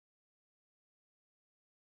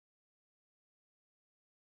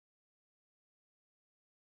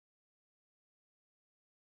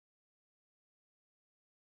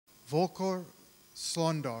Volker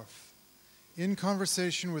Schlondorf, in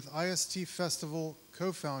conversation with IST Festival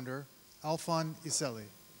co-founder Alfon Iseli.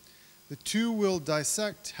 The two will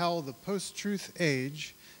dissect how the post-truth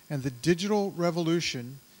age and the digital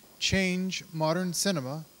revolution change modern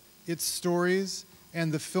cinema, its stories,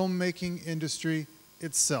 and the filmmaking industry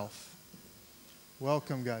itself.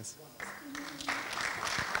 Welcome, guys.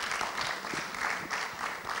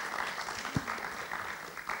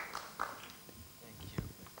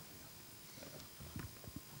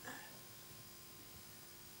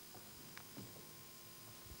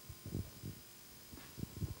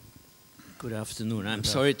 Good afternoon. I'm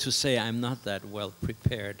sorry to say I'm not that well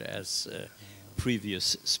prepared as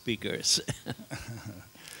previous speakers.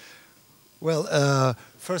 Well,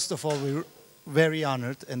 first of all, we're very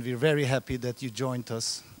honored and we're very happy that you joined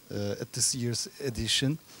us at this year's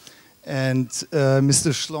edition. And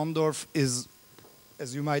Mr. Schlondorf is,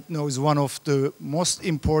 as you might know, is one of the most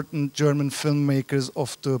important German filmmakers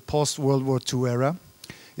of the post-World War II era.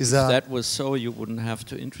 If that was so, you wouldn't have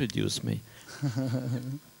to introduce me.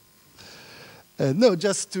 No,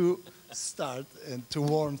 just to start and to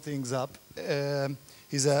warm things up,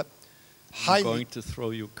 he's a I'm going to throw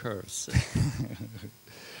you curves.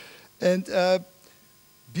 And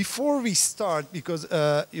before we start, because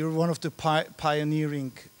you're one of the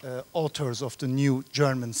pioneering authors of the new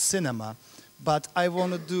German cinema, but I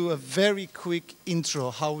want to do a very quick intro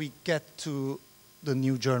how we get to the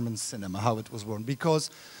new German cinema, how it was born. Because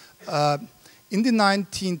in the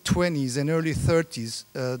 1920s and early 30s,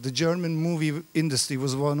 the German movie industry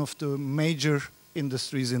was one of the major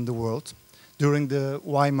industries in the world during the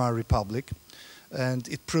Weimar Republic. And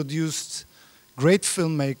it produced great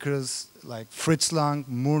filmmakers like Fritz Lang,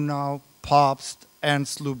 Murnau, Pabst,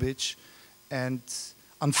 Ernst Lubitsch. And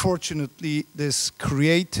unfortunately, this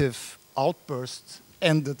creative outburst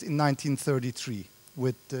ended in 1933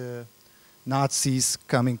 with the Nazis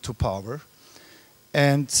coming to power.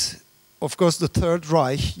 And of course, the Third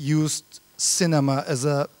Reich used cinema as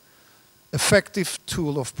an effective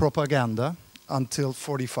tool of propaganda until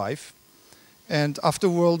 1945. And after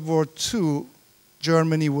World War II,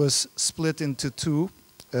 Germany was split into two,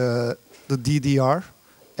 the DDR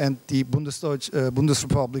and the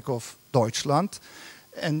Bundesrepublik of Deutschland.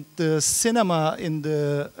 And the cinema in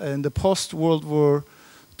the post-World War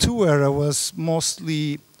II era was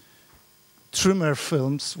mostly Trümmer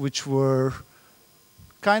films, which were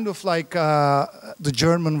kind of like the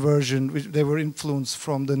German version, which they were influenced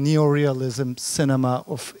from the neorealism cinema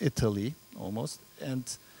of Italy, almost.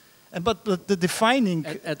 But the defining...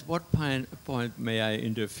 At what point may I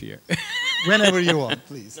interfere? Whenever you want,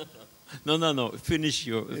 please. No. Finish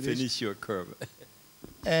your curve.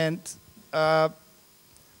 And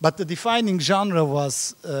but the defining genre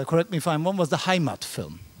was, correct me if I'm wrong, was the Heimat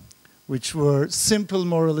film, which were simple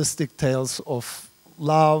moralistic tales of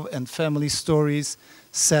love and family stories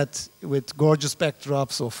set with gorgeous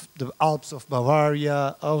backdrops of the Alps of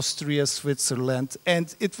Bavaria, Austria, Switzerland,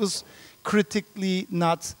 and it was critically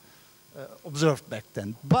not observed back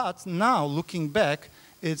then. But now, looking back,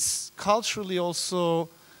 it's culturally also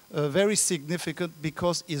very significant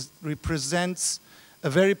because it represents a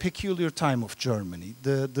very peculiar time of Germany,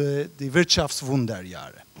 the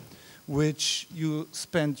Wirtschaftswunderjahre, which you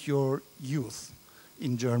spent your youth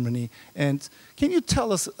in Germany. And can you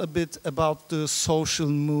tell us a bit about the social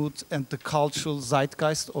mood and the cultural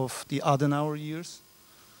zeitgeist of the Adenauer years?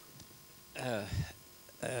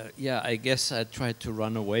 Yeah, I guess I tried to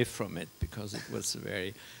run away from it because it was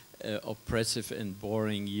very oppressive and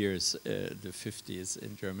boring years, the 50s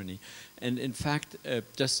in Germany. And in fact,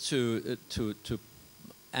 just to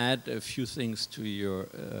add a few things to your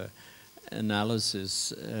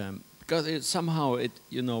analysis, because somehow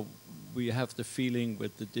we have the feeling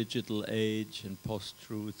with the digital age and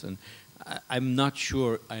post-truth, and I'm not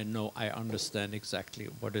sure I understand exactly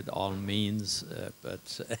what it all means,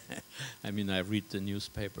 but I mean, I read the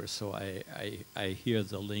newspaper, so I hear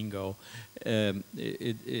the lingo.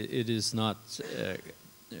 It is not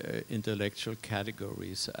intellectual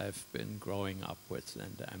categories I've been growing up with,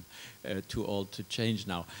 and I'm too old to change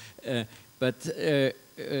now. But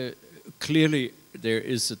clearly, there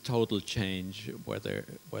is a total change,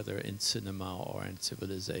 whether in cinema or in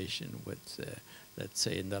civilization, with let's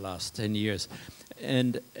say in the last 10 years,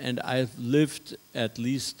 and I've lived at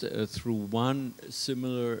least through one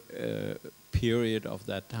similar period of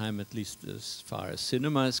that time, at least as far as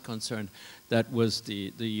cinema is concerned. That was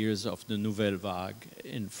the years of the Nouvelle Vague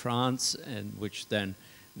in France, and which then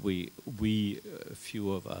we a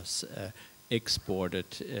few of us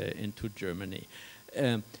exported into Germany.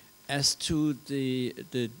 As to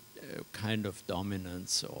the kind of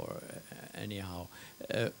dominance or anyhow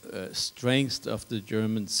strength of the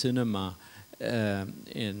German cinema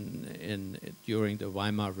during the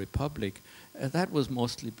Weimar Republic, that was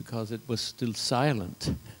mostly because it was still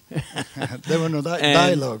silent. There were no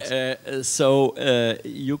dialogues. So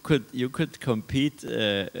you could compete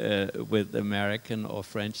with American or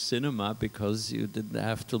French cinema because you didn't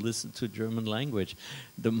have to listen to German language.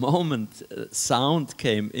 The moment sound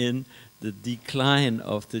came in, the decline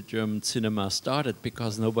of the German cinema started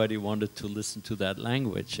because nobody wanted to listen to that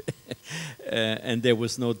language, and there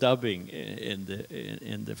was no dubbing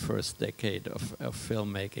in the first decade of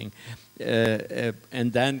filmmaking,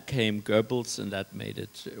 and then came Goebbels, and that made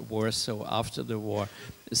it worse. So after the war,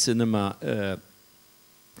 cinema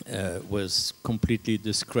was completely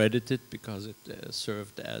discredited because it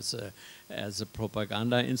served as a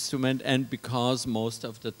propaganda instrument, and because most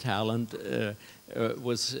of the talent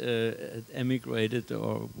was emigrated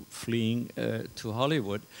or fleeing to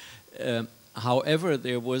Hollywood. However,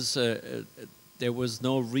 there was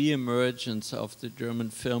no re-emergence of the German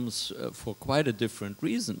films for quite a different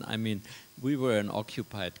reason. I mean, we were an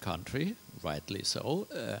occupied country, rightly so,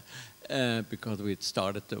 because we'd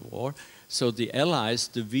started the war. So the Allies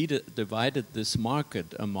divided this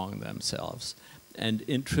market among themselves and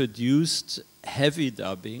introduced heavy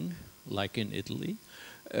dubbing, like in Italy.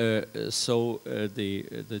 So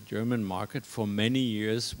the German market for many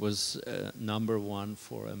years was #1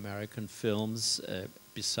 for American films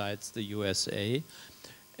besides the USA,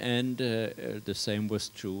 and the same was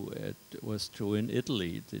true in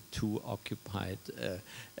Italy, the two occupied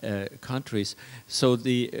countries. So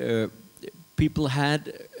the people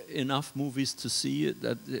had enough movies to see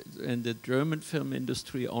that, and the German film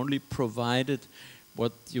industry only provided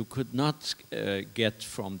what you could not get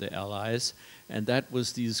from the Allies, and that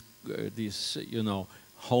was these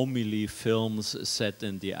homely films set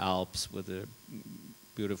in the Alps with a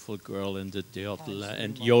beautiful girl in the yodel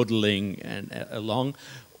and yodeling and along,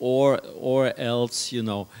 or else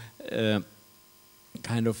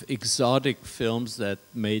kind of exotic films that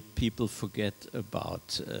made people forget about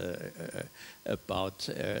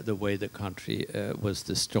the way the country was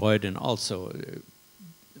destroyed, and also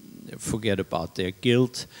forget about their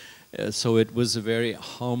guilt. So it was a very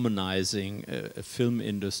harmonizing film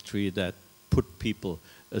industry that put people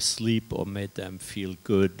asleep or made them feel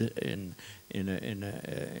good in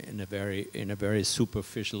a very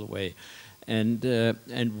superficial way.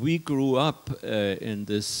 And we grew up in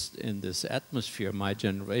this atmosphere. My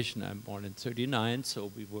generation, I'm born in '39,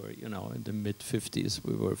 so we were in the mid-50s.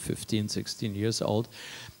 We were 15, 16 years old,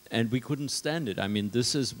 and we couldn't stand it. I mean,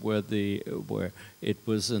 this is where it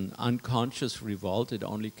was an unconscious revolt. It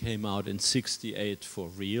only came out in '68 for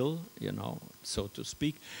real, so to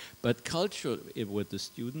speak. But culturally, with the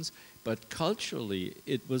students. But culturally,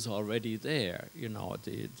 it was already there.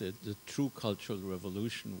 The true cultural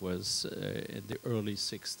revolution was in the early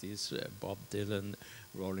 '60s. Bob Dylan,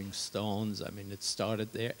 Rolling Stones. I mean, it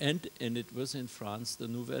started there, and it was in France, the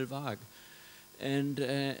Nouvelle Vague,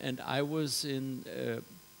 and I was in.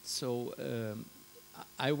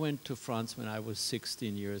 I went to France when I was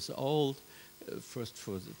 16 years old. First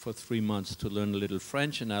for 3 months to learn a little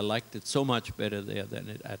French, and I liked it so much better there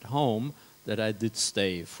than at home, that I did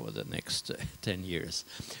stay for the next 10 years,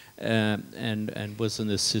 and was an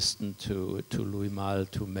assistant to Louis Malle,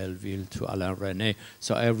 to Melville, to Alain Resnais.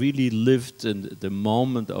 So I really lived in the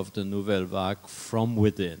moment of the Nouvelle Vague from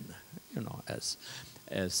within,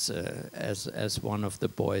 as one of the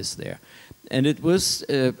boys there. And it was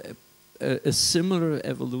a similar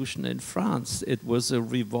evolution in France. It was a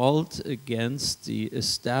revolt against the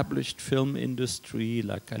established film industry,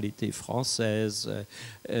 la qualité française,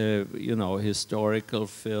 historical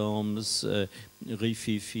films,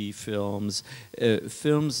 rififi films,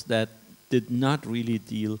 films that did not really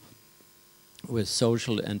deal with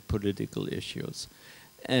social and political issues,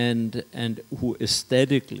 and who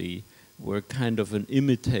aesthetically were kind of an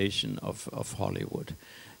imitation of Hollywood.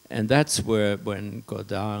 And that's where, when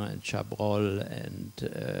Godard and Chabrol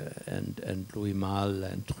and Louis Malle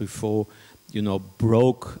and Truffaut,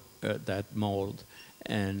 broke that mold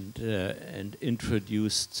and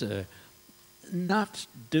introduced not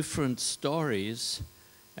different stories.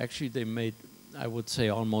 Actually, they made, I would say,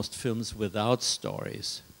 almost films without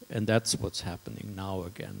stories. And that's what's happening now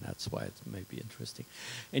again. That's why it may be interesting.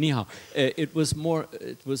 Anyhow, it was not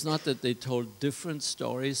that they told different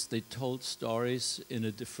stories, they told stories in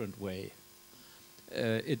a different way.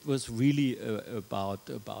 It was really about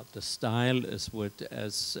the style,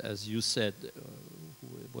 as you said,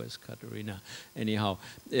 who was Katharina? Anyhow,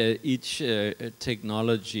 each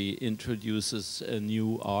technology introduces a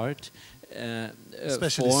new art,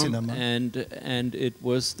 Especially form, cinema. and it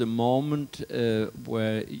was the moment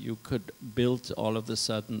where you could build all of a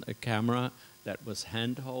sudden a camera that was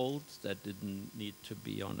handheld, that didn't need to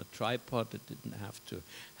be on a tripod, it didn't have to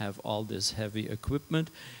have all this heavy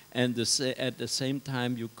equipment, and at the same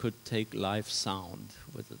time you could take live sound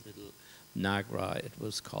with a little Nagra, it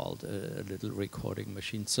was called, a little recording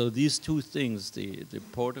machine. So these two things, the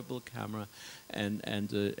portable camera and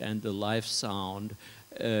the live sound,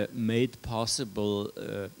 made possible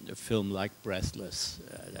a film like Breathless.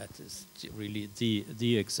 That is really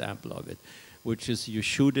the example of it, which is you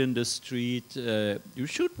shoot in the street, you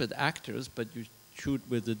shoot with actors, but you shoot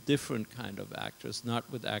with a different kind of actors, not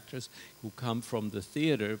with actors who come from the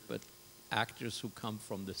theater, but actors who come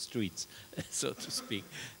from the streets, so to speak.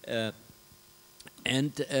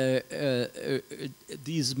 And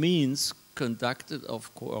these means conducted,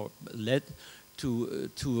 of course, led to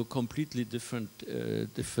a completely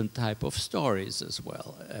different type of stories as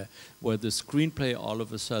well, where the screenplay all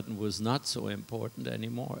of a sudden was not so important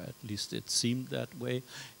anymore. At least it seemed that way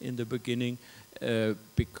in the beginning,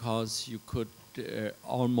 because you could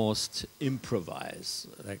almost improvise,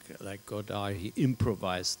 like Godard. He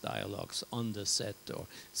improvised dialogues on the set, or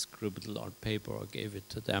scribbled on paper, or gave it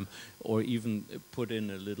to them, or even put in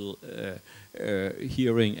a little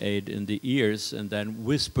hearing aid in the ears, and then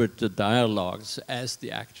whispered the dialogues as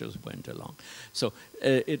the actors went along. So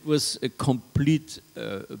it was a complete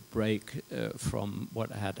break from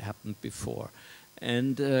what had happened before.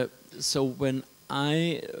 And so when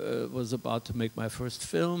I was about to make my first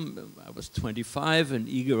film, I was 25 and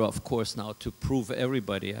eager, of course, now to prove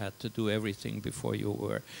everybody I had to do everything before you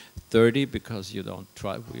were 30, because you don't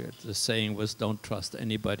try, the saying was don't trust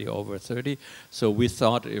anybody over 30. So we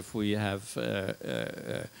thought if we have,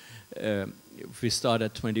 if we start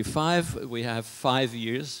at 25, we have 5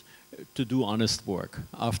 years to do honest work.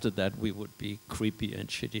 After that, we would be creepy and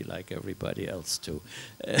shitty like everybody else too.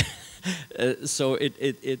 So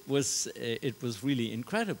it was really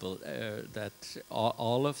incredible that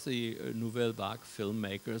all of the Nouvelle Vague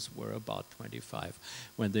filmmakers were about 25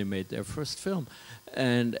 when they made their first film,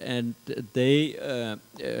 and they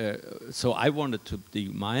so I wanted to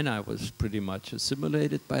do mine. I was pretty much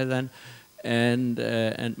assimilated by then. And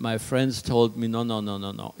my friends told me,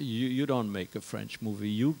 no, you don't make a French movie.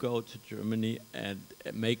 You go to Germany and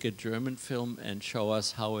make a German film and show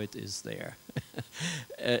us how it is there.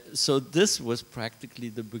 So this was practically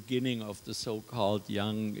the beginning of the so-called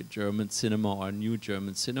young German cinema or new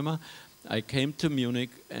German cinema. I came to Munich,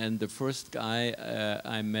 and the first guy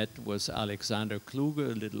I met was Alexander Kluge,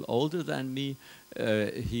 a little older than me.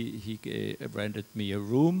 He rented me a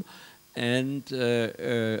room. And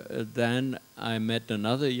then I met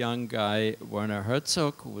another young guy, Werner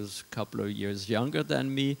Herzog, who was a couple of years younger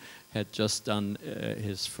than me, had just done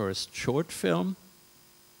his first short film.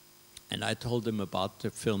 And I told him about the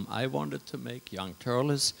film I wanted to make, Young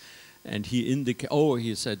Turles. And he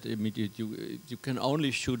said immediately, you can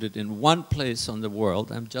only shoot it in one place on the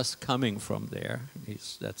world. I'm just coming from there.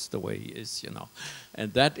 That's the way he is, you know.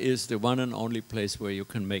 And that is the one and only place where you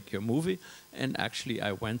can make your movie. And actually,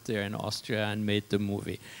 I went there in Austria and made the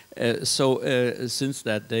movie. So since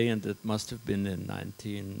that day, and it must have been in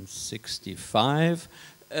 1965,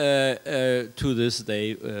 to this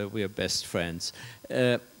day, we are best friends.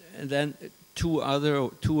 And then two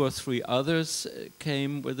or three others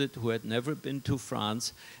came with it who had never been to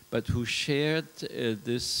France, but who shared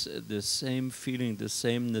the same feeling, the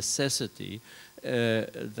same necessity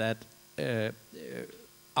that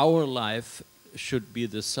our life should be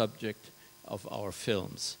the subject of our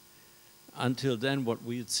films. Until then, what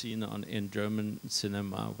we had seen in German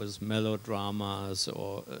cinema was melodramas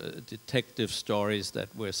or detective stories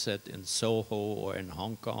that were set in Soho or in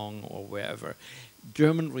Hong Kong or wherever.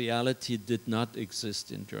 German reality did not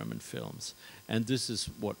exist in German films, and this is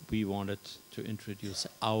what we wanted to introduce,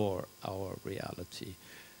 our reality.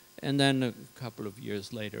 And then a couple of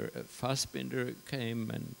years later, Fassbinder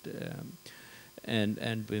came,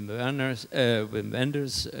 and Wim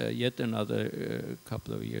Wenders, yet another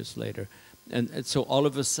couple of years later, and so all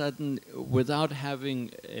of a sudden, without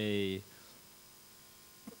having a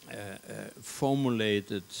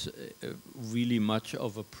formulated really much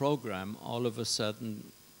of a program, all of a sudden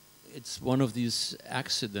it's one of these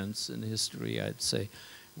accidents in history, I'd say,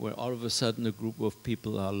 where all of a sudden a group of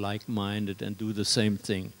people are like-minded and do the same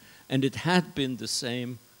thing. And it had been the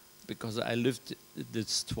same because I lived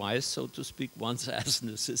this twice, so to speak, once as an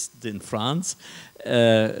assistant in France,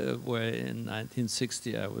 where in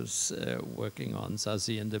 1960 I was working on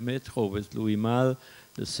Zazie and the Metro with Louis Malle,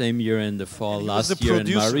 the same year in the fall, last year in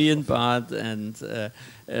Marienbad. And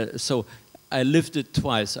so I lived it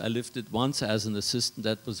twice. I lived it once as an assistant.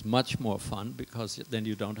 That was much more fun because then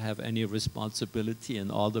you don't have any responsibility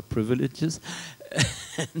and all the privileges.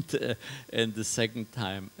 And the second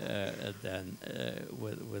time then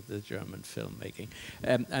with the German filmmaking.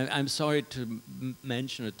 I'm sorry to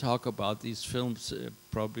mention or talk about these films.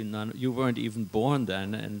 Probably none. You weren't even born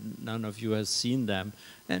then, and none of you has seen them.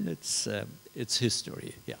 And it's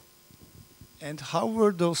history. Yeah. And how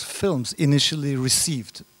were those films initially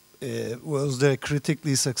received? Was they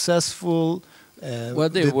critically successful? Well,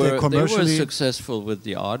 they were successful with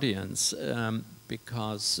the audience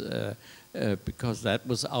because that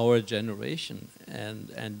was our generation,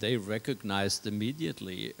 and they recognized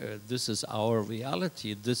immediately this is our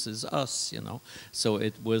reality, this is us, you know. So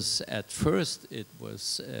it was at first it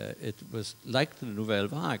was like the Nouvelle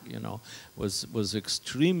Vague, you know, was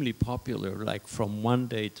extremely popular. Like from one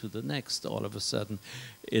day to the next, all of a sudden,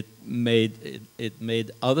 it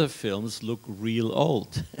made other films look real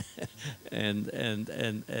old, and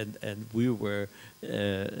we were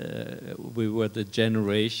the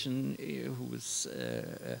generation who was.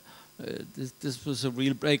 This was a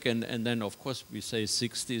real break, and then of course we say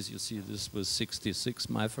 60s. You see, this was 66.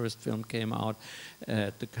 My first film came out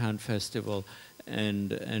at the Cannes Festival,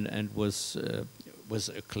 and was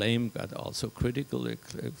acclaimed. Got also critical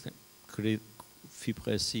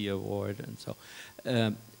Fipressi Award, and so.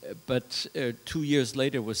 But 2 years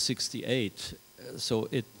later was 68, so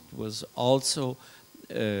it was also.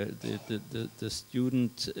 The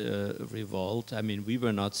student revolt. I mean, we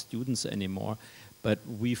were not students anymore, but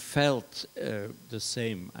we felt the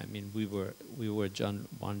same. I mean, we were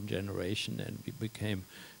one generation, and we became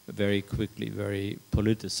very quickly very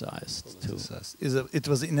politicized. It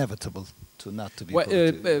was inevitable to not to be.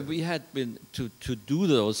 Well, we had been to do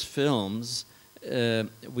those films.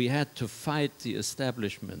 We had to fight the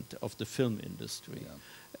establishment of the film industry. Yeah.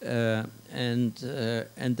 And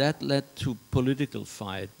that led to political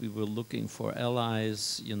fight. We were looking for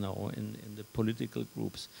allies, you know, in the political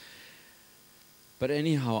groups. But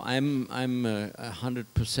anyhow, I'm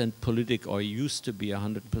 100% political, or used to be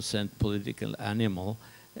 100% political animal,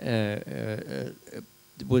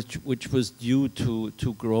 which was due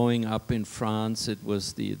to growing up in France. It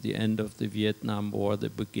was the end of the Vietnam War, the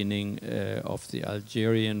beginning of the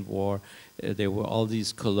Algerian War. There were all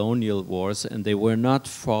these colonial wars, and they were not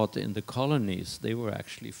fought in the colonies. They were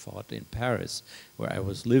actually fought in Paris, where I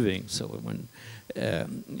was living. So when,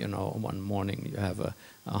 you know, one morning you have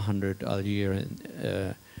 100 Algerian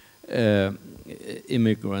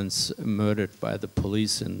immigrants murdered by the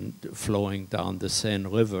police and flowing down the Seine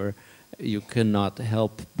River, you cannot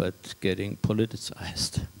help but getting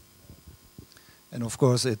politicized. And of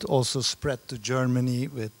course, it also spread to Germany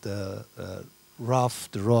with the RAF,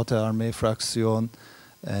 the Rote Armee Fraktion,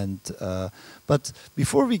 and but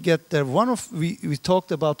before we get there, we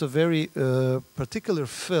talked about a very particular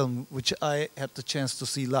film which I had the chance to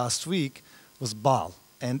see last week, was Bâle,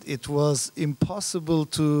 and it was impossible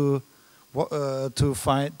to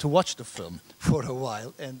watch the film for a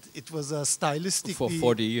while, and it was a stylistically for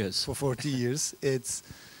 40 years. For 40 years,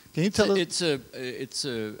 Can you tell us?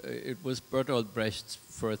 It was Bertolt Brecht's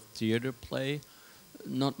first theater play.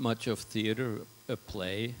 Not much of theater, a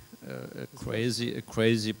play, a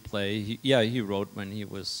crazy play. He wrote when he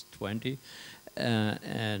was 20,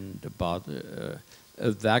 and about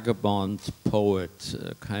a vagabond poet,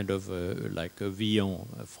 kind of like a Villon,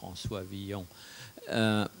 François Villon,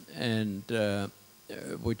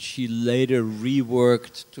 which he later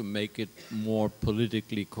reworked to make it more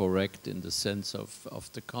politically correct in the sense of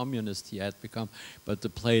the communist he had become. But the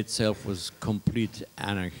play itself was complete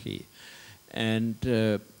anarchy. And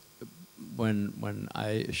when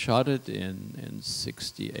I shot it in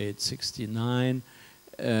 68, 69,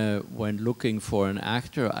 when looking for an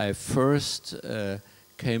actor, I first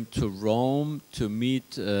came to Rome to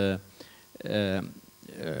meet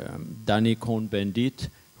Danny Cohn-Bendit,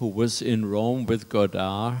 who was in Rome with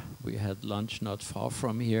Godard. We had lunch not far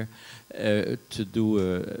from here to do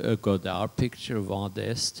a Godard picture, Vent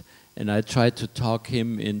d'Est, and I tried to talk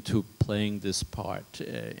him into playing this part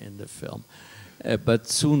in the film. But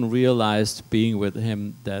soon realized, being with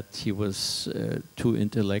him, that he was too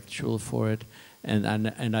intellectual for it.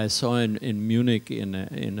 And I saw in Munich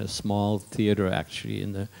in a small theater, actually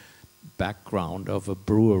in the background of a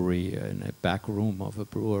brewery, in a back room of a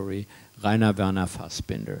brewery, Rainer Werner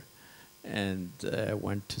Fassbinder. And I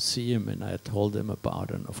went to see him, and I told him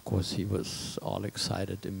about it, and of course he was all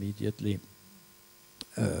excited immediately.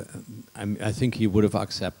 I think he would have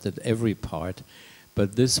accepted every part,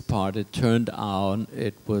 but this part, it turned out,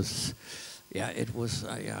 it was,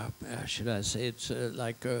 should I say, it's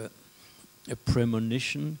like a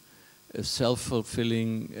premonition a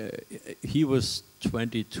self-fulfilling. He was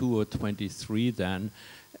 22 or 23 then,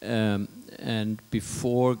 and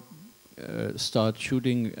before start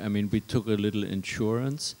shooting, I mean, we took a little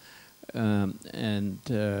insurance, and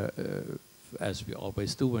as we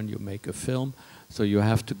always do when you make a film. So you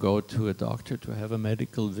have to go to a doctor to have a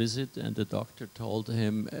medical visit, and the doctor told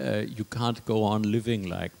him, you can't go on living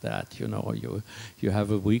like that. You know, you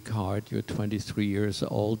have a weak heart, you're 23 years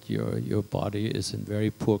old, your body is in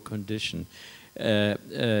very poor condition.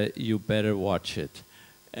 You better watch it.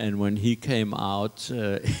 And when he came out,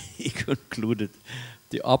 he concluded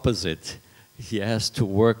the opposite. He has to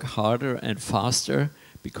work harder and faster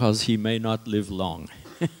because he may not live long.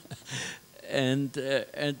 And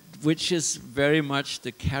which is very much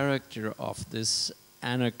the character of this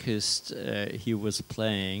anarchist he was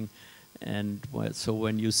playing. And so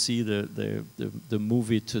when you see the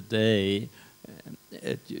movie today,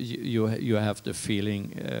 you have the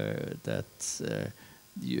feeling that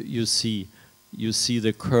you see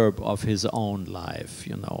the curb of his own life,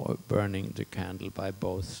 you know, burning the candle by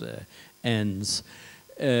both ends.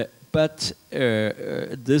 But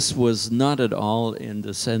this was not at all in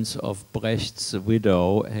the sense of Brecht's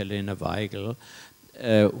widow, Helene Weigel,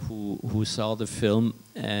 who saw the film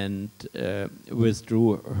and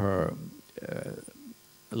withdrew her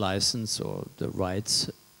license or the rights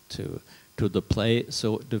to the play,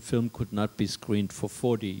 so the film could not be screened for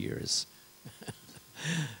 40 years.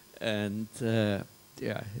 And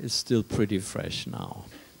yeah, it's still pretty fresh now.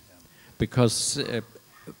 Because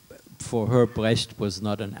for her, Brecht was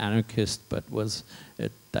not an anarchist, but was a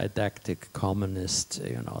didactic communist,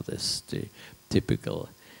 you know, the typical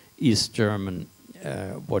East German,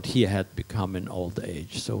 what he had become in old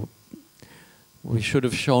age. So we should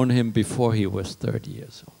have shown him before he was 30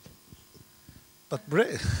 years old. But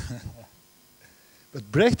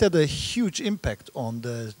Brecht had a huge impact on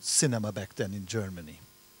the cinema back then in Germany.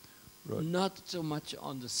 Right. Not so much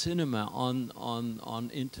on the cinema, on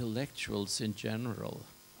intellectuals in general.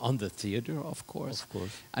 On the theater, of course. Of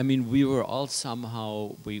course. I mean, we were all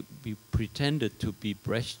somehow, we pretended to be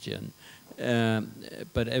Brechtian,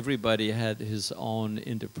 but everybody had his own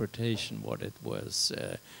interpretation what it was.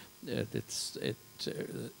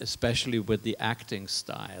 Especially with the acting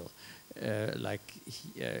style.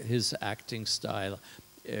 His acting style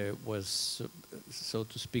was, so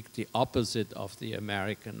to speak, the opposite of the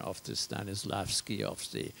American, of the Stanislavski, of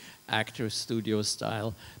the actor studio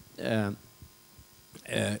style.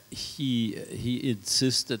 He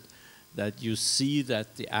insisted that you see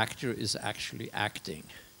that the actor is actually acting.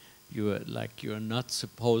 You're not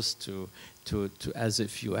supposed to as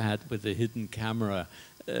if you had with a hidden camera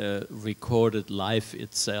recorded life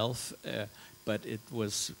itself, but it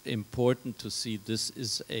was important to see this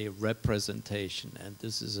is a representation and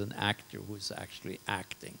this is an actor who is actually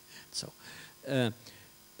acting. So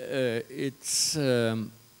it's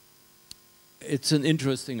an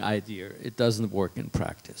interesting idea. It doesn't work in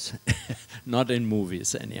practice, not in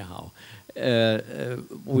movies anyhow.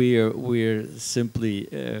 We're simply,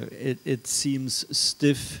 it seems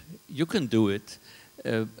stiff. You can do it.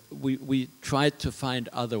 We tried to find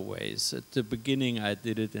other ways. At the beginning I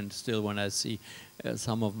did it, and still when I see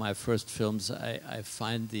some of my first films, I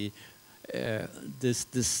find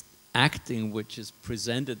this acting which is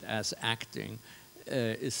presented as acting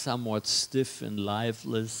is somewhat stiff and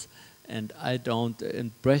lifeless. And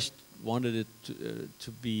and Brecht wanted it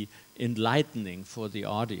to be enlightening for the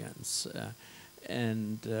audience.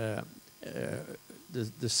 The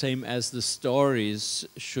same as the stories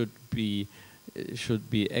should be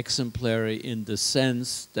exemplary in the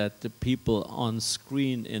sense that the people on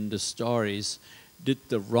screen in the stories did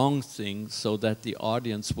the wrong thing so that the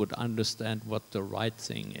audience would understand what the right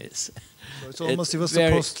thing is. So it's almost, it was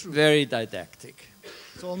very, post-truth. very didactic.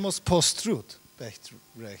 It's almost post-truth.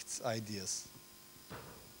 Brecht's ideas.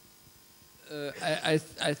 I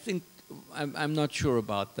think I'm not sure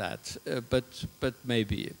about that, but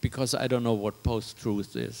maybe, because I don't know what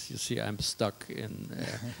post-truth is. You see, I'm stuck in.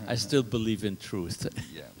 I still believe in truth.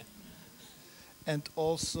 Yeah. And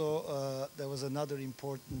also, there was another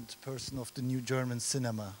important person of the new German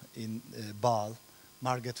cinema in Basel,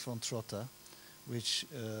 Margit von Trotta, which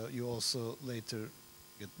you also later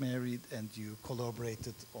get married and you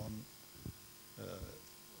collaborated on.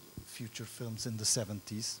 Future films in the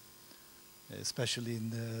 70s, especially in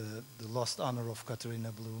the Lost Honor of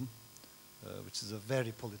Katharina Blum, which is a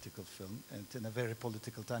very political film and in a very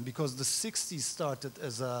political time, because the 60s started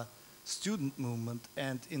as a student movement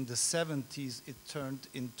and in the 70s it turned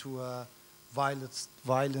into a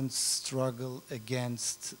violent struggle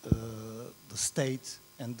against the state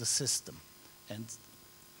and the system. And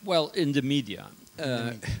well, in the media.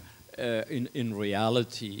 In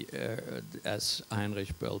reality, as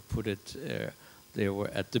Heinrich Böll put it, they were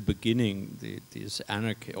at the beginning, these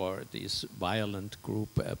anarchy or these violent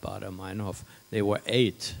group, Baader-Meinhof, they were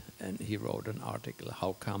 8, and he wrote an article,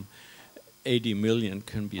 how come 80 million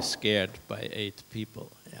can be scared by 8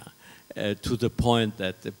 people, yeah. To the point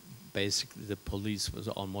that basically the police was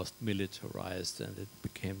almost militarized and it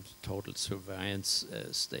became a total surveillance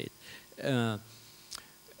state.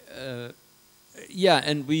 Yeah,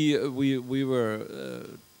 and we were,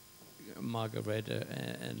 Margarete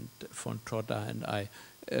and von Trotta and I,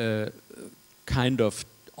 kind of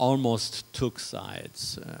almost took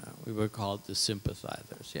sides. We were called the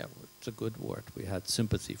sympathizers. Yeah, it's a good word. We had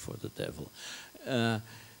sympathy for the devil.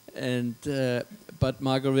 But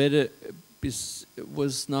Margarete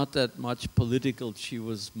was not that much political. She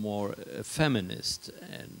was more a feminist,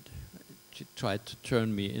 and she tried to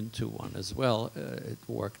turn me into one as well. It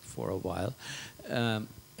worked for a while.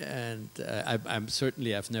 I'm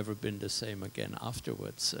certainly, I've never been the same again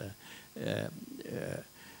afterwards.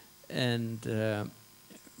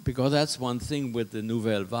 Because that's one thing with the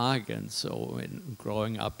Nouvelle Vague, and so in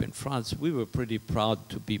growing up in France, we were pretty proud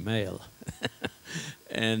to be male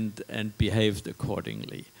and behaved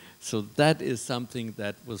accordingly. So that is something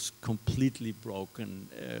that was completely broken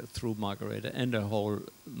through Margarete and the whole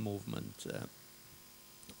movement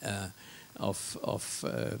of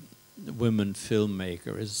women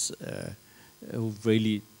filmmakers who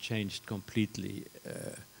really changed completely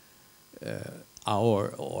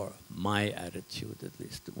our or my attitude, at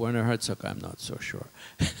least. Werner Herzog, I'm not so sure.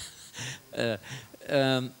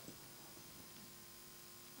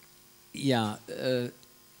 Yeah.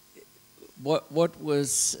 What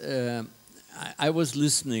was I was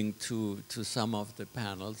listening to some of the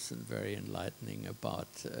panels and very enlightening about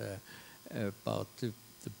the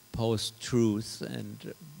post-truth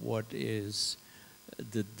and what is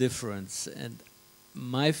the difference. And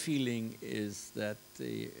my feeling is that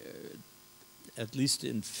at least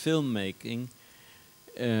in filmmaking,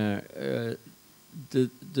 the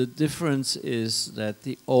difference is that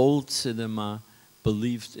the old cinema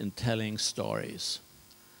believed in telling stories.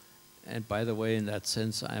 And by the way, in that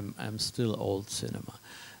sense, I'm still old cinema.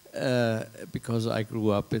 Because I grew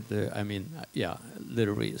up in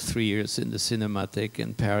literally 3 years in the Cinematheque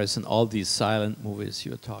in Paris, and all these silent movies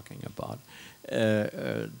you're talking about,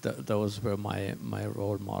 those were my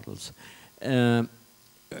role models.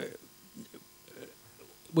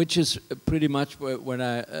 Which is pretty much when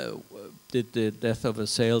I did The Death of a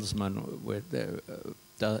Salesman with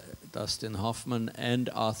Dustin Hoffman and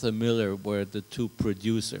Arthur Miller were the 2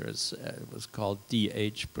 producers. It was called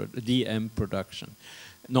DM Production.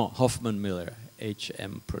 No, Hoffman Miller,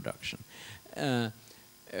 HM Production.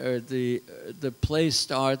 The play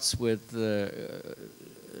starts with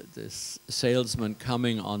this salesman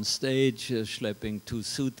coming on stage, schlepping 2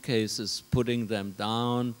 suitcases, putting them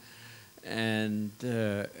down, and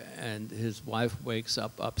his wife wakes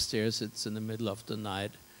up upstairs. It's in the middle of the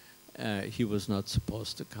night. He was not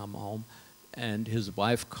supposed to come home, and his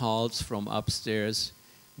wife calls from upstairs,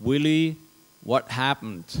 "Willie, what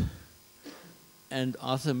happened?" And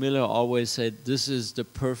Arthur Miller always said, this is the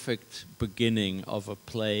perfect beginning of a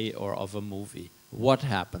play or of a movie. What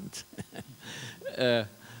happened? And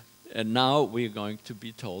now we're going to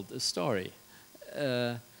be told a story.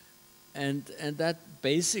 And that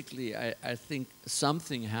basically, I think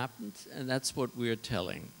something happened, and that's what we're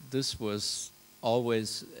telling. This was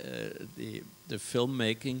always the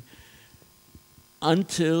filmmaking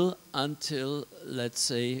until let's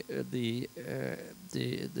say the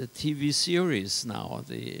TV series now,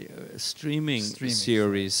 the streaming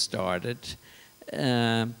series started,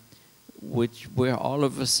 where all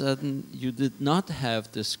of a sudden you did not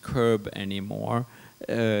have this curb anymore,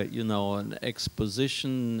 you know, an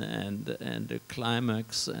exposition and a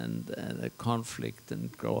climax and a conflict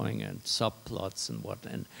and growing and subplots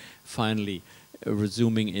and finally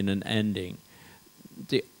resuming in an ending.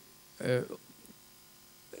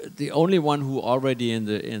 The only one who already in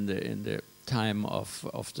the time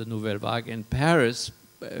of the Nouvelle Vague in Paris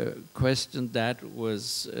questioned that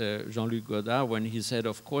was Jean-Luc Godard, when he said,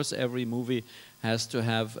 of course every movie has to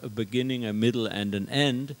have a beginning, a middle and an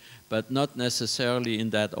end, but not necessarily in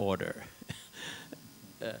that order.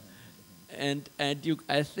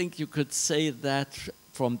 I think you could say that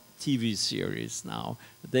from TV series now.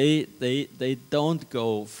 They don't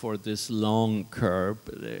go for this long curve,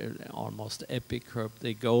 almost epic curve.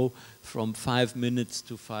 They go from 5 minutes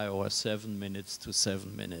to 5 or 7 minutes to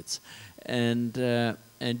 7 minutes, and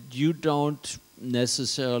you don't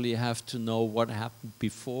necessarily have to know what happened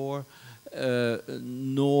before.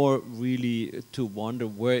 nor really to wonder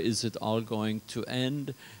where is it all going to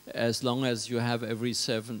end, as long as you have every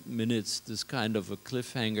 7 minutes this kind of a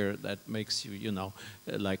cliffhanger that makes you, you know,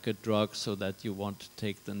 like a drug, so that you want to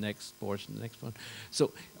take the next portion, the next one.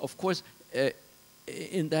 So, of course,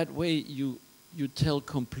 in that way, you tell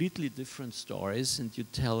completely different stories, and you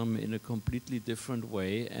tell them in a completely different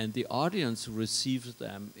way, and the audience receives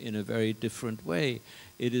them in a very different way.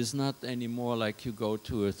 It is not anymore like you go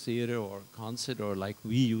to a theater or a concert, or like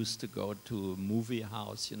we used to go to a movie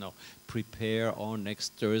house, you know, prepare, oh,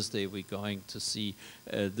 next Thursday we're going to see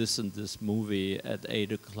this and this movie at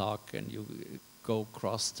 8 o'clock, and you go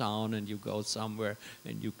cross town and you go somewhere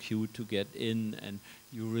and you queue to get in, and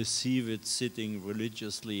you receive it sitting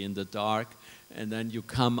religiously in the dark, and then you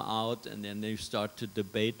come out and then you start to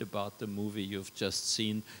debate about the movie you've just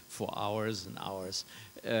seen for hours and hours.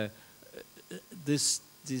 This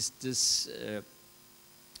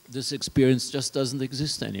experience just doesn't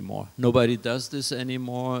exist anymore. Nobody does this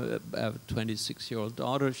anymore. I have a 26-year-old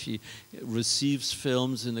daughter. She receives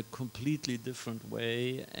films in a completely different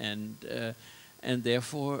way, and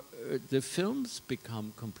therefore the films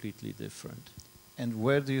become completely different. And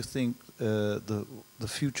where do you think the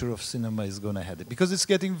future of cinema is going to head? Because it's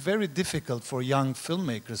getting very difficult for young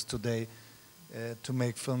filmmakers today to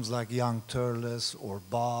make films like Young Turles or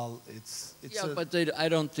Bal. Yeah, but I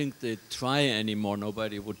don't think they try anymore.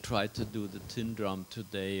 Nobody would try to do the Tin Drum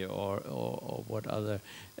today, or what other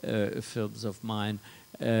films of mine.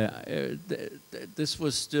 This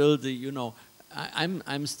was still the, you know,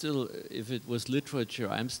 I'm still, if it was literature,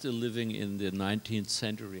 I'm still living in the 19th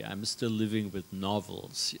century. I'm still living with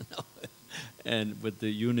novels, you know, and with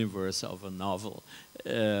the universe of a novel,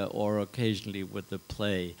 or occasionally with the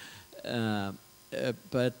play.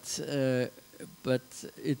 But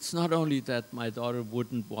it's not only that my daughter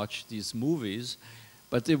wouldn't watch these movies,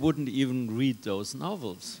 but they wouldn't even read those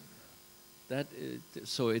novels.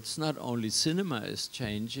 So it's not only cinema is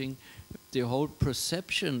changing, the whole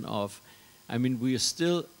perception of, I mean, we are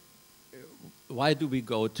still, why do we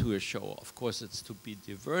go to a show? Of course, it's to be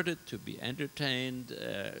diverted, to be entertained,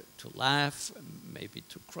 to laugh, maybe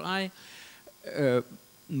to cry,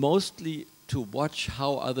 mostly to watch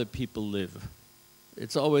how other people live.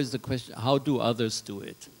 It's always the question, how do others do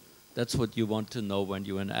it? That's what you want to know when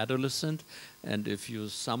you're an adolescent, and if you're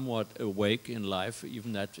somewhat awake in life,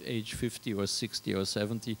 even at age 50 or 60 or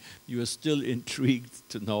 70, you are still intrigued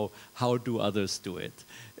to know how do others do it.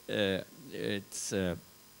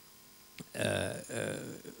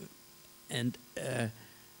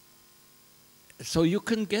 So you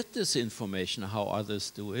can get this information, how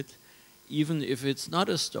others do it, even if it's not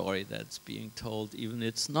a story that's being told, even if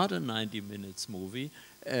it's not a 90 minutes movie,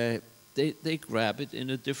 they grab it in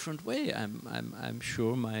a different way. I'm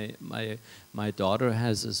sure my daughter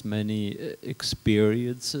has as many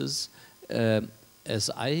experiences as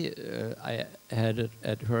I had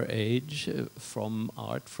at her age, from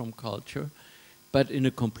art, from culture, but in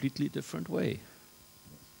a completely different way.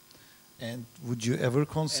 And would you ever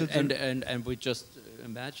consider... And we just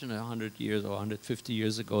imagine 100 years or 150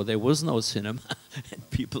 years ago, there was no cinema, and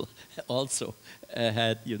people also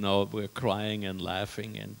had, you know, were crying and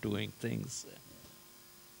laughing and doing things.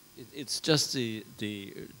 It's just the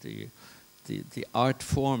art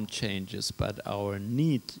form changes, but our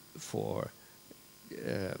need for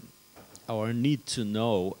our need to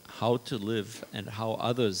know how to live and how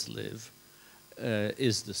others live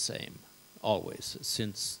is the same, always,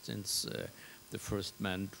 since the first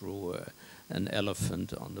man drew an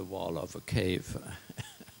elephant on the wall of a cave.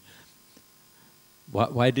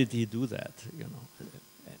 Why did he do that? You know,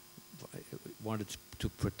 wanted to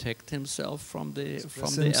protect himself from the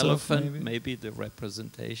elephant. Maybe the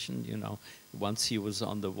representation. You know, once he was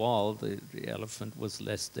on the wall, the elephant was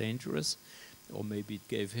less dangerous, or maybe it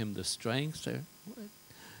gave him the strength.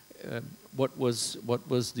 What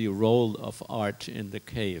was the role of art in the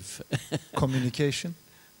cave? Communication?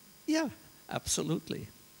 Yeah, absolutely.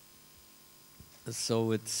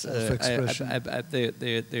 So it's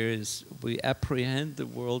there is, we apprehend the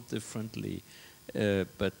world differently,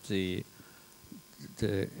 but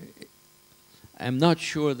I'm not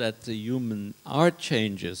sure that the human art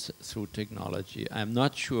changes through technology. I'm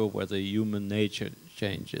not sure whether human nature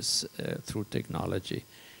changes through technology,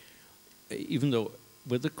 even though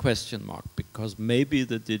with a question mark, because maybe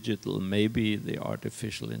the digital, maybe the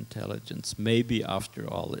artificial intelligence, maybe after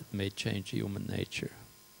all it may change human nature.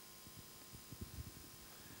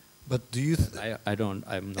 But do you?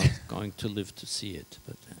 I'm not going to live to see it,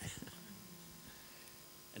 but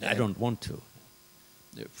and I don't want to.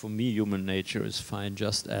 For me, human nature is fine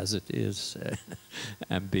just as it is,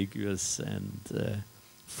 ambiguous and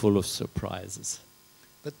full of surprises.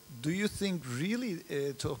 But do you think really,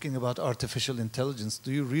 talking about artificial intelligence,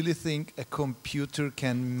 do you really think a computer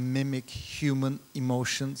can mimic human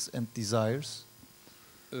emotions and desires?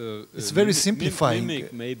 It's very simplifying.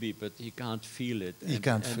 Mimic maybe, but he can't feel it. He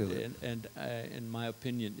can't feel it. And in my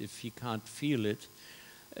opinion, if he can't feel it,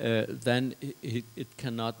 then it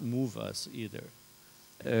cannot move us either.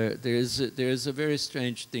 There is a very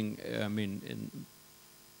strange thing. I mean,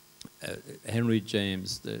 Henry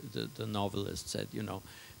James, the novelist, said, you know,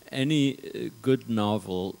 any good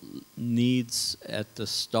novel needs at the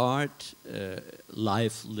start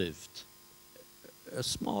life lived, a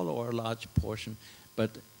small or a large portion,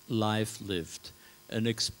 but life lived, an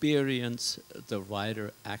experience the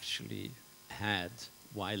writer actually had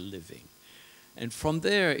while living. And from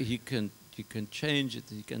there he can change it,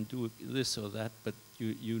 he can do this or that, but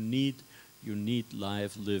you need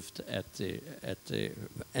life lived at the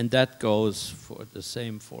and that goes for the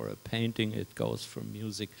same for a painting, it goes for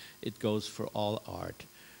music, it goes for all art.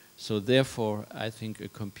 So therefore, I think a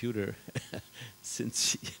computer,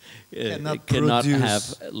 since cannot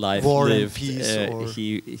have life lived,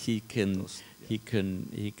 he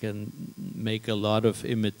can make a lot of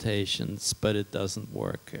imitations, but it doesn't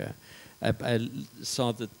work. I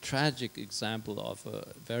saw the tragic example of a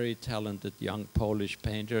very talented young Polish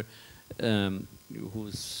painter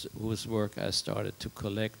whose work I started to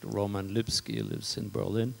collect. Roman Lipski lives in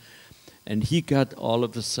Berlin. And he got all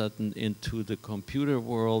of a sudden into the computer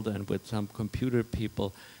world and with some computer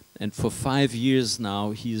people. And for 5 years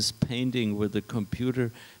now, he's painting with a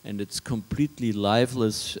computer, and it's completely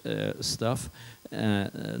lifeless stuff.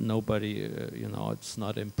 Nobody, you know, it's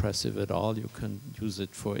not impressive at all. You can use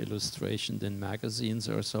it for illustration in magazines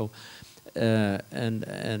or so. And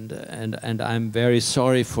I'm very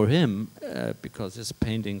sorry for him because his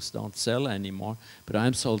paintings don't sell anymore. But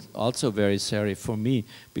I'm also very sorry for me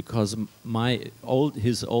because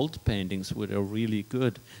his old paintings, which are really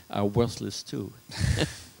good, are worthless too.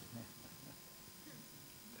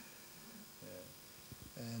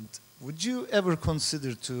 And would you ever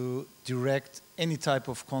consider to direct any type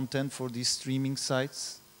of content for these streaming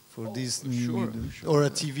sites, for these new or a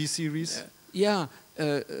TV series? Yeah.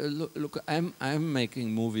 Look, I'm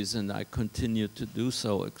making movies and I continue to do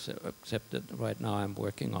so, except that right now I'm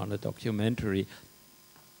working on a documentary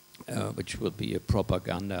which will be a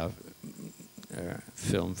propaganda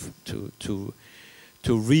film to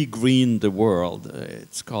re-green the world.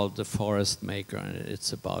 It's called The Forest Maker, and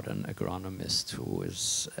it's about an agronomist who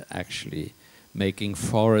is actually making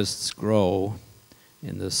forests grow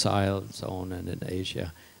in the Sahel zone and in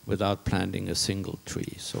Asia without planting a single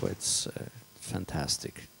tree. So it's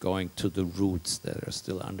fantastic, going to the roots that are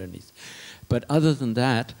still underneath. But other than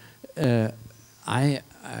that, the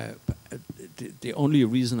only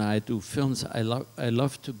reason I do films, I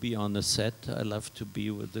love to be on the set, I love to be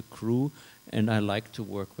with the crew, and I like to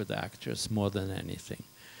work with actors more than anything.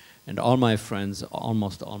 And all my friends,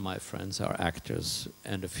 almost all my friends are actors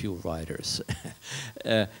and a few writers.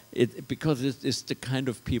 Because it's the kind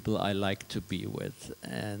of people I like to be with.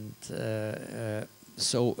 And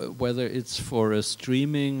so whether it's for a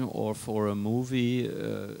streaming or for a movie,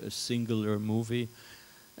 a singular movie,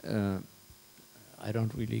 I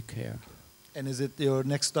don't really care. And is it your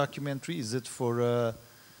next documentary? Is it for a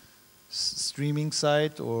streaming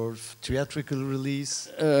site or theatrical release?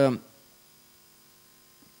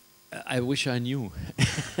 I wish I knew.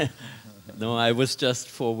 No, I was just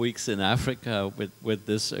 4 weeks in Africa with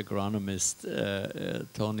this agronomist,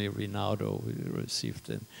 Tony Rinaldo, who received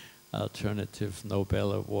an Alternative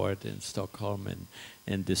Nobel Award in Stockholm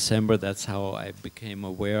in December. That's how I became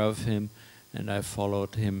aware of him. And I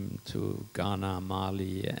followed him to Ghana,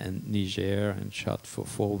 Mali, and Niger and shot for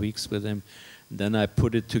 4 weeks with him. And then I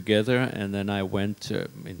put it together, and then I went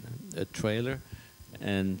in a trailer.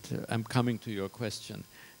 And I'm coming to your question.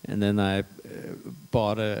 And then I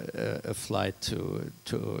bought a flight to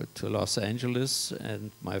Los Angeles,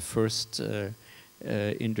 and my first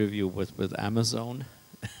interview was with Amazon,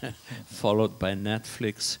 followed by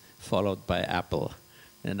Netflix, followed by Apple.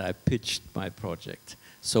 And I pitched my project.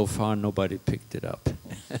 So far, nobody picked it up.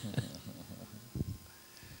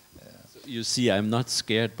 So you see, I'm not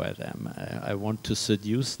scared by them. I want to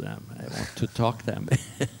seduce them. I want to talk them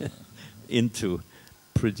into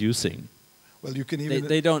producing. Well, you can even...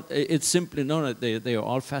 They don't, it's simply, no, they are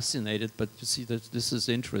all fascinated, but you see that this is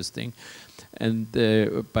interesting. And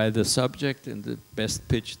by the subject and the best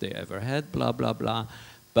pitch they ever had, blah, blah, blah.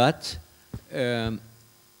 But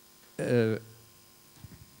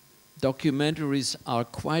documentaries are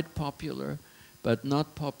quite popular, but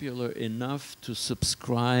not popular enough to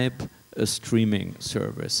subscribe a streaming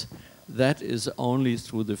service. that is only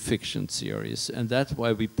through the fiction series. And that's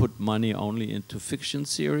why we put money only into fiction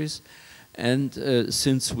series. And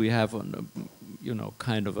since we have,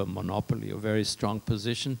 kind of a monopoly, a very strong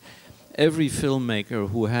position, every filmmaker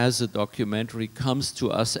who has a documentary comes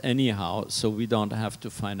to us anyhow, so we don't have to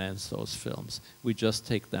finance those films. We just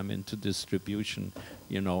take them into distribution,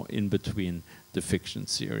 in between the fiction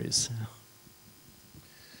series.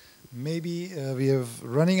 Maybe we are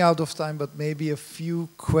running out of time, but maybe a few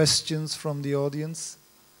questions from the audience.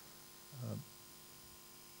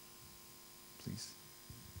 Please.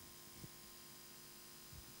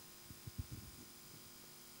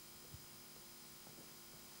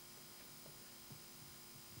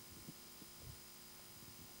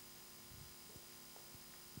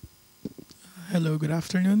 Hello, good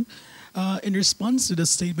afternoon. In response to the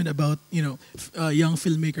statement about young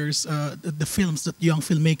filmmakers, the films that young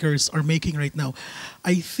filmmakers are making right now,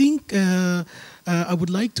 I think I would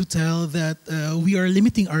like to tell that we are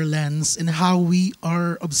limiting our lens in how we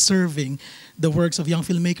are observing the works of young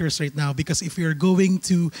filmmakers right now. Because if we are going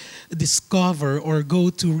to discover or go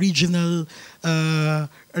to regional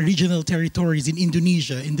territories in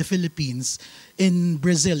Indonesia, in the Philippines, in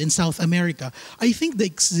Brazil, in South America, I think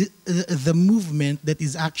the movement that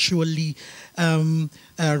is actually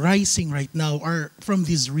rising right now are from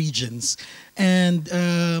these regions. And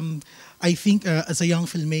I think as a young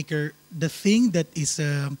filmmaker, the thing that is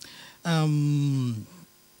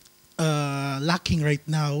lacking right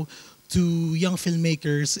now to young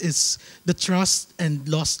filmmakers is the trust and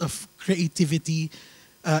loss of creativity,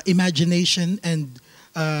 imagination, and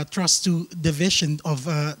trust to the vision of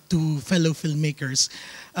to fellow filmmakers.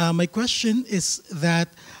 My question is that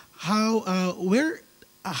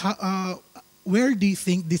where do you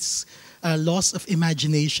think this loss of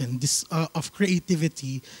imagination, this of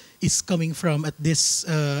creativity, is coming from at this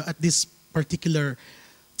particular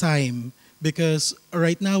time? Because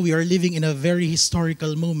right now we are living in a very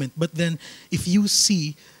historical moment. But then, if you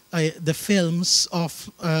see the films of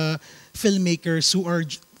filmmakers who are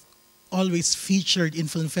always featured in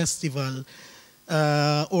film festival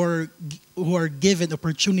or who are given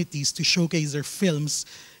opportunities to showcase their films,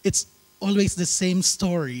 it's always the same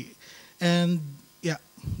story. And yeah,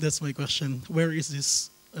 that's my question. Where is this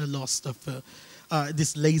loss of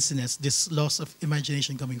this laziness, this loss of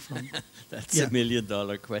imagination coming from? That's $1 million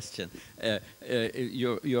question.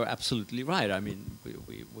 You're absolutely right. I mean,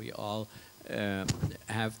 we all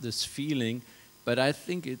have this feeling, but I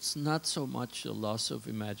think it's not so much a loss of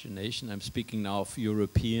imagination. I'm speaking now of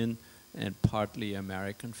European and partly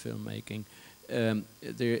American filmmaking.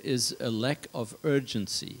 There is a lack of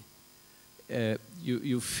urgency.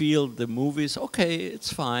 You feel the movies, okay,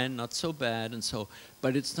 it's fine, not so bad, and so,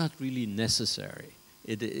 but it's not really necessary.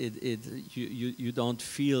 You don't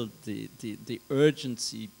feel the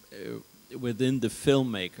urgency within the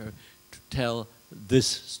filmmaker to tell this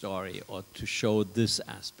story or to show this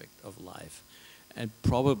aspect of life. And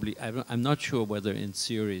probably, I'm not sure whether in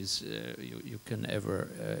series you can ever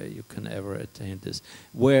attain this.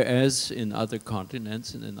 Whereas in other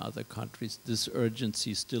continents and in other countries, this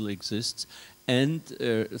urgency still exists, and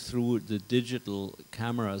through the digital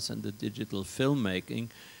cameras and the digital filmmaking,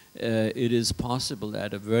 it is possible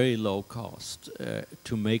at a very low cost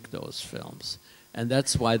to make those films. And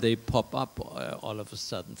that's why they pop up all of a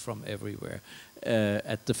sudden from everywhere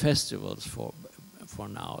at the festivals. For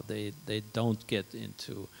now, they don't get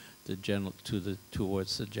into the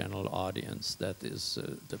towards the general audience. That is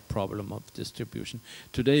the problem of distribution.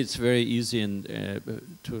 Today, it's very easy in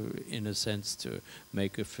a sense to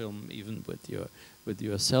make a film even with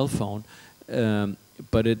your cell phone,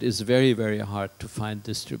 but it is very, very hard to find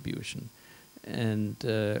distribution, and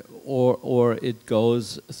or it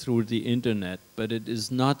goes through the internet, but it is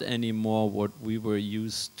not anymore what we were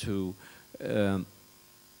used to.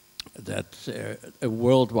 That a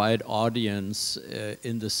worldwide audience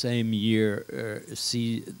in the same year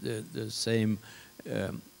see the same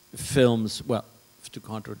films. Well, to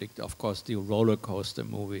contradict, of course, the roller coaster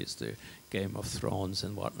movies, the Game of Thrones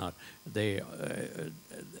and whatnot, they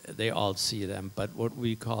all see them. But what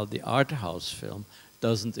we call the art house film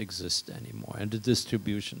doesn't exist anymore, and the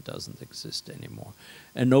distribution doesn't exist anymore,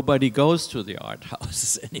 and nobody goes to the art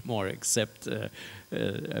houses anymore except,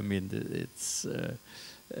 I mean, it's.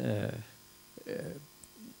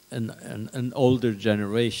 An older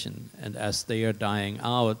generation, and as they are dying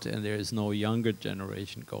out and there is no younger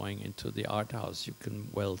generation going into the art house, you can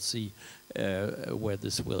well see where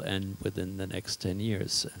this will end within the next 10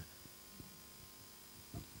 years.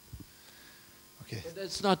 Okay. But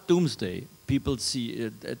that's not doomsday. People see,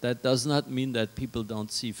 that does not mean that people don't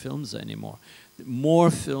see films anymore. More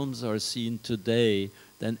films are seen today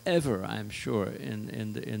than ever, I'm sure,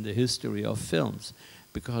 in the history of films,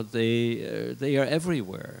 because they are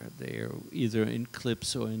everywhere. They are either in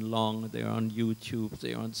clips or in long. They are on YouTube.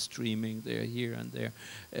 They are on streaming. They are here and there.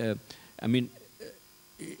 I mean,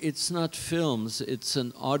 it's not films. It's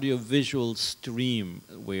an audiovisual stream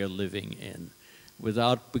we are living in,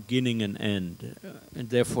 without beginning and end, and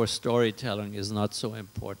therefore storytelling is not so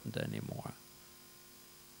important anymore.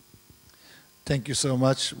 Thank you so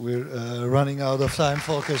much. We're running out of time,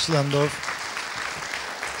 Volker Schlendorf.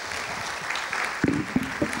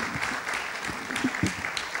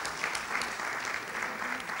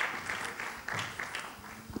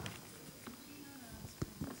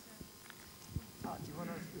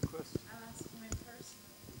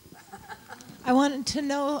 I wanted to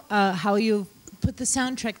know how you put the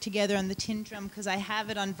soundtrack together on the Tin Drum, because I have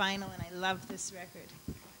it on vinyl and I love this record.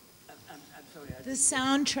 I'm sorry. The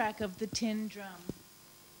soundtrack of the Tin Drum.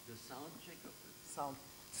 The soundtrack of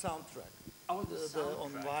Soundtrack. Oh, the soundtrack.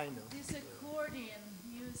 On vinyl. This accordion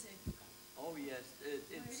music. Oh yes,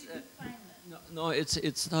 Where did you find that? no,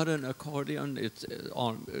 it's not an accordion. It's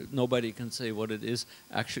nobody can say what it is.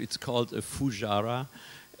 Actually, it's called a fujara.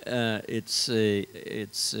 It's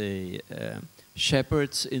a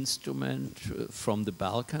shepherd's instrument from the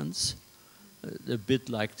Balkans, a bit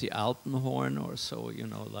like the Alpenhorn or so. You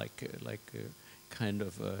know, like a kind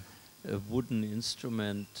of a wooden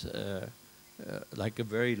instrument, like a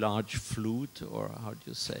very large flute, or how do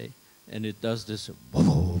you say? And it does this.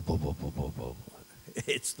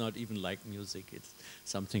 It's not even like music. It's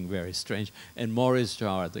something very strange. And Maurice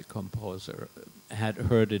Jarre, the composer, had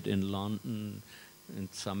heard it in London in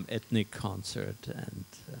some ethnic concert and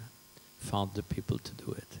found the people to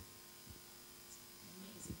do it.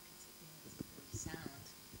 Amazing piece of sound.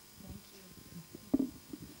 Thank you.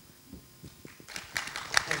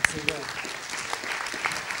 Thanks a lot.